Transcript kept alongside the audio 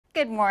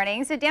Good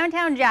morning. So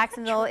downtown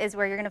Jacksonville is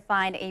where you're going to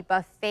find a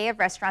buffet of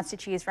restaurants to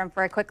choose from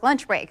for a quick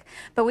lunch break.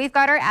 But we've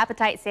got our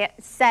appetite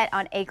set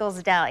on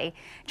Eagles Deli.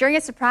 During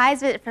a surprise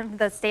visit from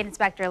the state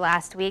inspector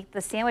last week,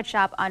 the sandwich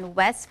shop on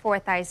West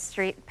 4th Eye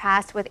Street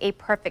passed with a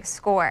perfect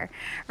score.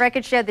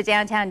 Records showed the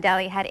downtown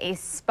deli had a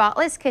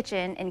spotless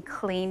kitchen and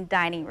clean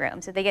dining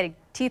room, so they get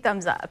 2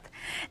 thumbs up.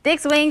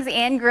 Dick's Wings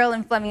and Grill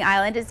in Fleming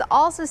Island is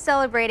also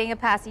celebrating a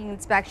passing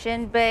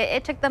inspection, but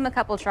it took them a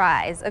couple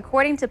tries.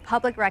 According to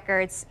public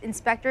records,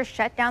 inspectors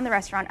shut down the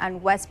restaurant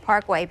on West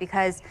Parkway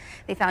because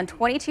they found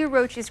 22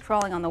 roaches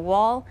crawling on the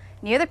wall,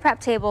 near the prep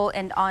table,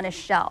 and on a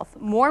shelf.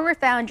 More were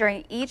found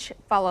during each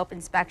follow-up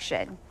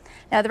inspection.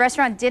 Now, the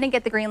restaurant didn't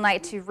get the green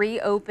light to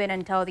reopen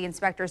until the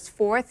inspector's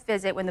 4th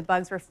visit when the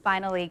bugs were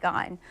finally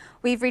gone.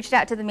 We've reached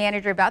out to the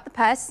manager about the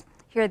pests.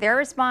 Hear their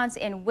response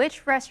and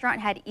which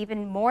restaurant had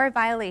even more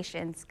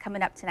violations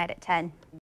coming up tonight at 10.